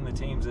 and even the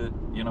teams that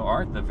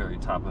aren't the very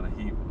top of the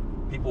heap,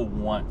 people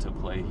want to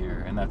play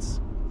here. And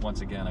that's,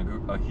 once again,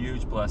 a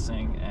huge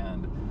blessing.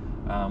 And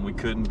We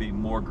couldn't be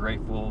more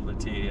grateful that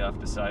TAF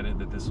decided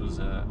that this was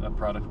a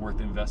product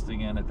worth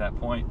investing in at that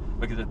point,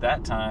 because at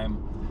that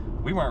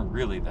time we weren't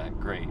really that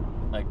great.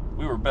 Like,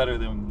 we were better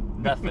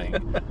than nothing,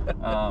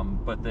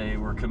 but they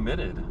were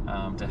committed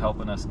to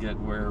helping us get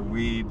where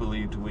we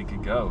believed we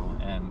could go,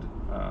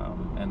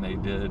 and they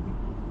did,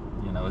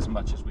 you know, as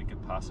much as we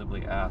could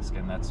possibly ask,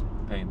 and that's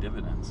paying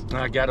dividends.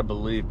 I got to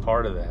believe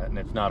part of that, and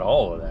if not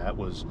all of that,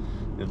 was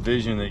the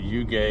vision that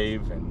you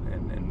gave,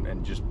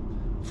 and just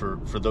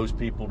for those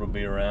people to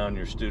be around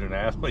your student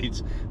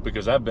athletes,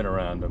 because I've been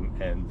around them,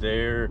 and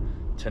their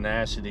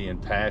tenacity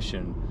and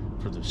passion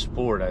for the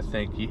sport. I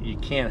think you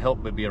can't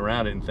help but be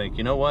around it and think,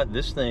 you know what,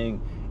 this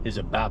thing is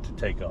about to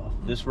take off.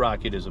 This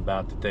rocket is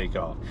about to take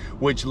off.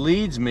 Which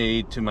leads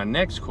me to my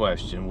next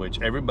question,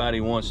 which everybody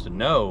wants to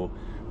know.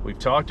 We've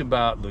talked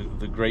about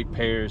the great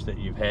pairs that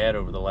you've had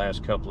over the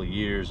last couple of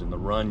years and the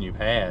run you've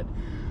had.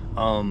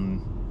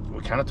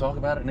 We kind of talk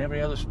about it in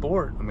every other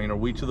sport. I mean, are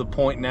we to the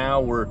point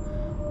now where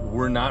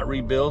we're not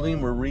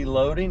rebuilding, we're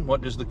reloading?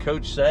 What does the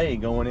coach say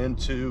going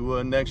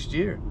into next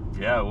year?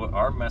 Yeah, well,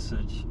 our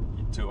message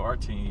to our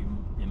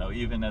team, you know,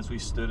 even as we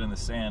stood in the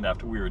sand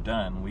after we were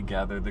done, we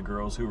gathered the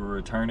girls who were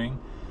returning,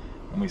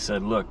 and we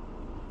said, look,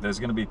 there's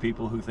going to be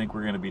people who think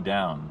we're going to be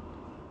down.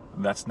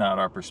 That's not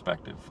our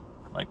perspective.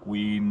 Like,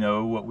 we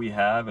know what we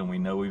have, and we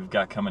know we've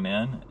got coming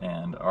in,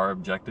 and our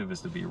objective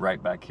is to be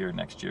right back here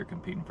next year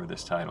competing for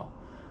this title.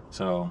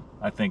 So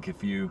I think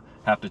if you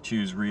have to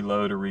choose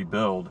reload or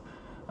rebuild,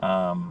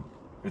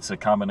 it's a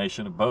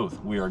combination of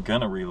both. We are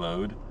going to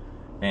reload,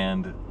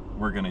 and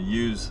we're going to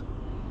use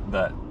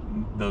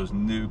those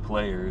new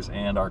players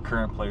and our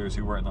current players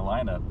who were in the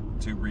lineup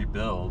to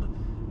rebuild,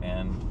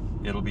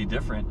 and it'll be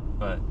different,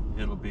 but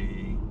it'll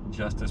be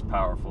just as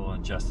powerful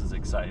and just as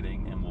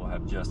exciting, and we'll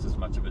have just as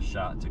much of a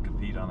shot to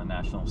compete on the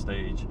national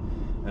stage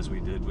as we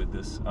did with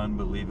this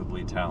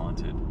unbelievably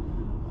talented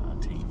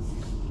team.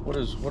 What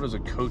is a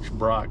Coach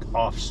Brock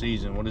off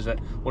season? What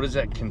does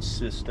that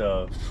consist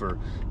of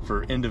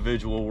for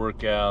individual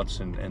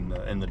workouts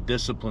and the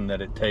discipline that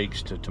it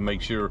takes to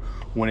make sure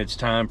when it's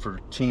time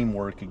for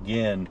teamwork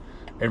again,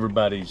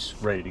 everybody's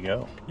ready to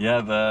go?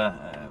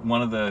 Yeah,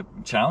 one of the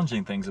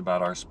challenging things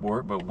about our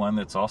sport, but one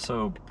that's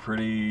also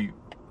pretty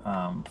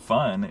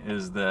fun,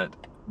 is that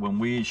when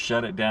we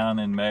shut it down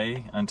in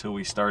May until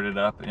we start it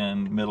up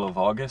in middle of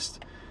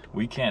August,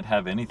 we can't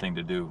have anything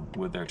to do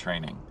with their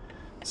training.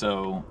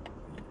 So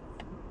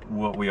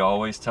what we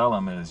always tell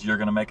them is, you're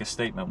going to make a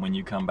statement when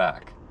you come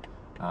back.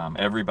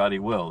 Everybody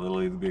will.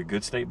 It'll either be a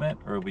good statement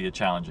or it'll be a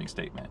challenging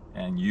statement,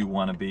 and you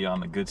want to be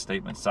on the good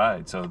statement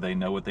side, so they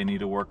know what they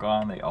need to work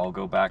on. They all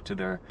go back to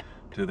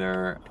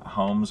their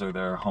homes or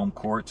their home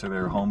courts or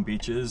their home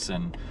beaches,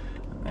 and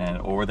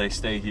or they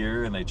stay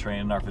here and they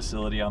train in our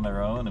facility on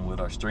their own and with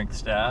our strength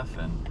staff.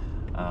 And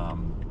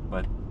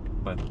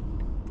but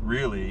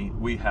really,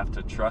 we have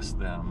to trust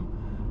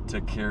them to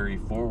carry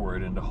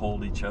forward and to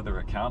hold each other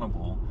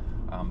accountable,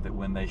 that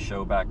when they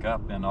show back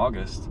up in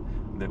August,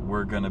 that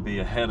we're going to be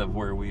ahead of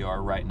where we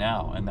are right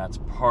now. And that's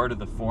part of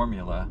the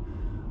formula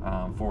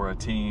for a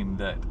team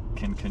that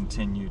can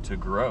continue to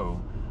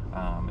grow,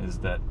 is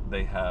that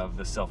they have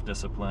the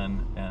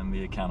self-discipline and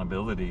the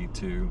accountability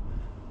to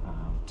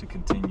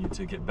continue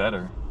to get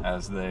better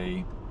as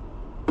they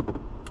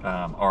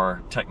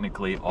are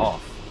technically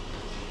off.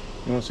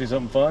 You want to see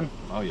something fun?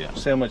 Oh yeah.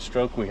 See how much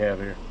stroke we have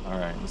here. All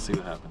right, let's see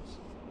what happens.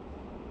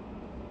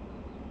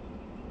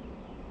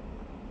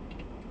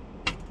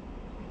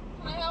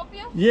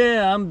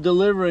 Yeah, I'm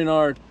delivering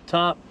our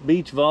top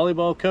beach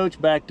volleyball coach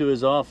back to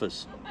his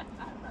office.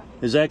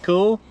 Is that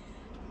cool?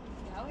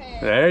 Okay.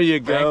 There you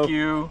go. Thank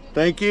you.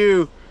 Thank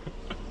you.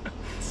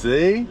 See?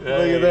 Hey, Look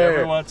at there.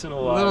 every once in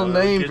a while. Little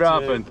name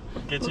dropping.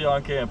 Get you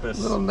on campus.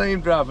 Little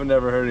name dropping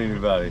never hurt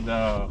anybody.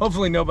 No.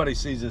 Hopefully nobody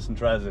sees this and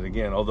tries it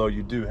again, although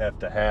you do have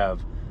to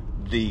have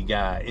the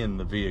guy in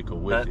the vehicle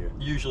with you.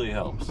 That usually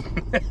helps.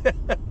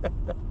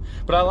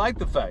 But I like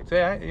the fact,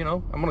 hey,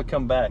 I'm going to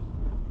come back,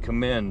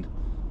 commend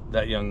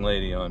that young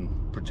lady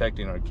on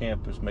protecting our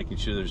campus, making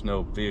sure there's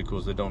no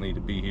vehicles that don't need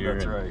to be here.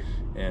 That's right.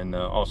 And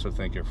also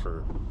thank her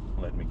for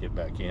letting me get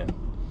back in.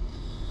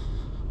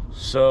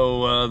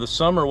 So the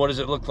summer, what does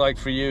it look like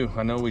for you?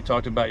 I know we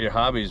talked about your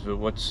hobbies, but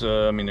what's,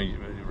 are you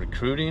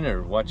recruiting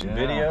or watching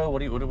video?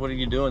 What are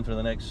you doing for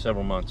the next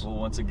several months? Well,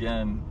 once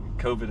again,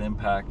 COVID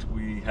impact,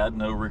 we had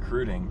no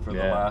recruiting for the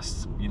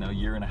last,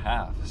 year and a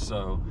half.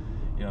 So,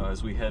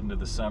 as we head into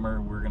the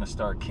summer, we're going to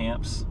start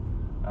camps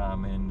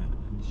in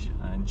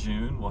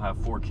June. We'll have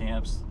 4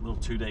 camps, little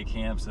 2-day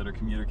camps that are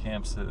commuter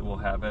camps that we'll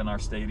have in our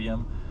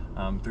stadium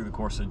through the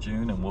course of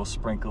June, and we'll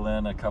sprinkle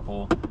in a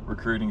couple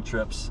recruiting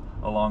trips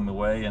along the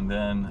way. And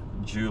then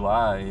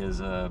July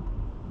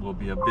will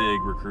be a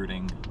big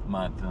recruiting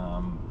month.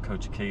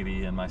 Coach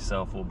Katie and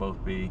myself will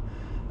both be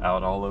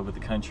out all over the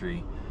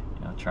country,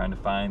 trying to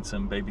find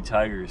some baby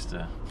tigers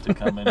to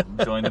come and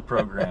join the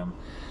program.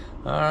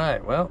 All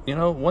right. Well,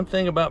 one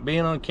thing about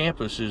being on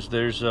campus is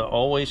there's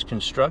always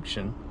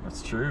construction.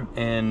 That's true.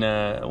 And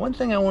one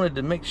thing I wanted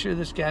to make sure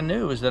this guy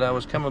knew is that I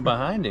was coming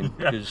behind him,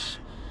 because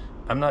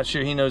I'm not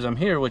sure he knows I'm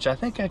here, which I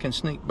think I can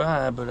sneak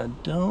by, but I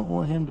don't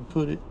want him to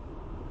put it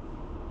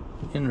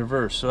in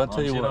reverse. So I'll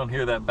tell you what. You don't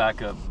hear that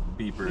backup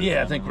beeper.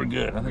 Yeah, I think we're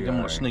good. I think I'm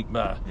going to sneak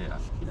by. Yeah.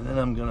 And then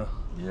I'm going to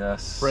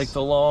Yes. break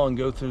the law and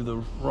go through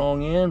the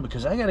wrong end,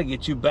 because I got to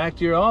get you back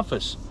to your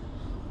office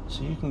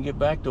so you can get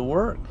back to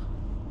work.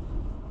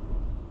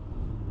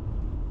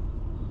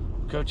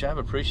 Coach, I've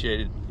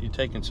appreciated you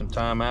taking some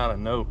time out. I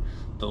know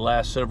the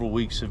last several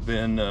weeks have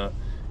been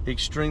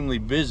extremely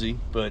busy,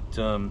 but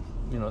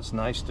you know, it's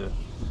nice to,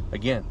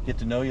 again, get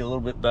to know you a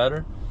little bit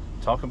better,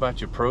 talk about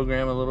your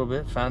program a little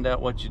bit, find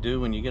out what you do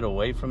when you get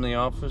away from the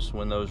office,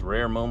 when those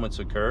rare moments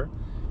occur,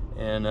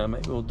 and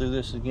maybe we'll do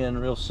this again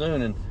real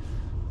soon. And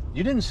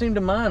you didn't seem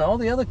to mind. All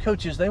the other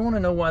coaches, they want to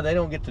know why they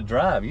don't get to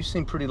drive. You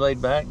seem pretty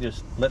laid back,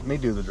 just let me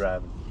do the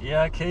driving.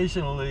 Yeah,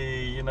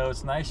 occasionally, you know,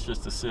 it's nice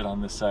just to sit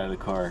on this side of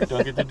the car.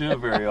 Don't get to do it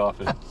very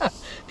often.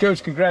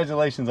 Coach,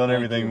 congratulations on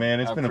everything, you. man.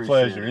 It's been a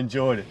appreciate pleasure. it.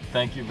 Enjoyed it.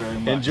 Thank you very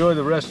much. Enjoy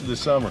the rest of the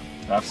summer.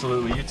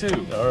 Absolutely, you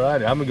too. All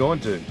right, I'm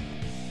going to.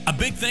 A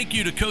big thank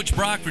you to Coach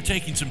Brock for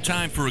taking some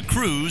time for a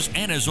cruise,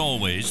 and as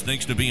always,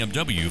 thanks to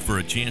BMW for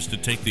a chance to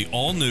take the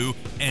all-new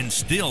and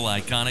still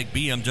iconic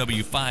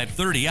BMW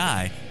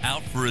 530i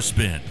out for a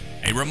spin.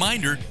 A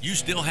reminder, you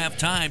still have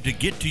time to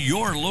get to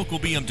your local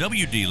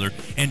BMW dealer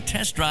and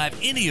test drive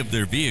any of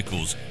their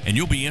vehicles, and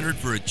you'll be entered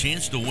for a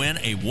chance to win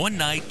a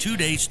one-night,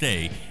 two-day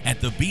stay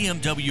at the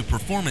BMW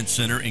Performance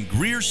Center in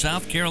Greer,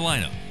 South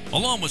Carolina,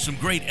 along with some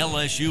great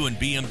LSU and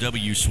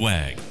BMW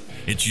swag.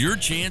 It's your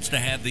chance to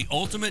have the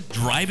ultimate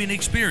driving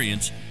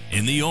experience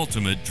in the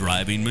ultimate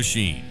driving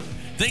machine.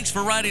 Thanks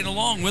for riding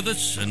along with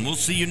us, and we'll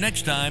see you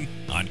next time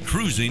on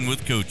Cruising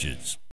with Coaches.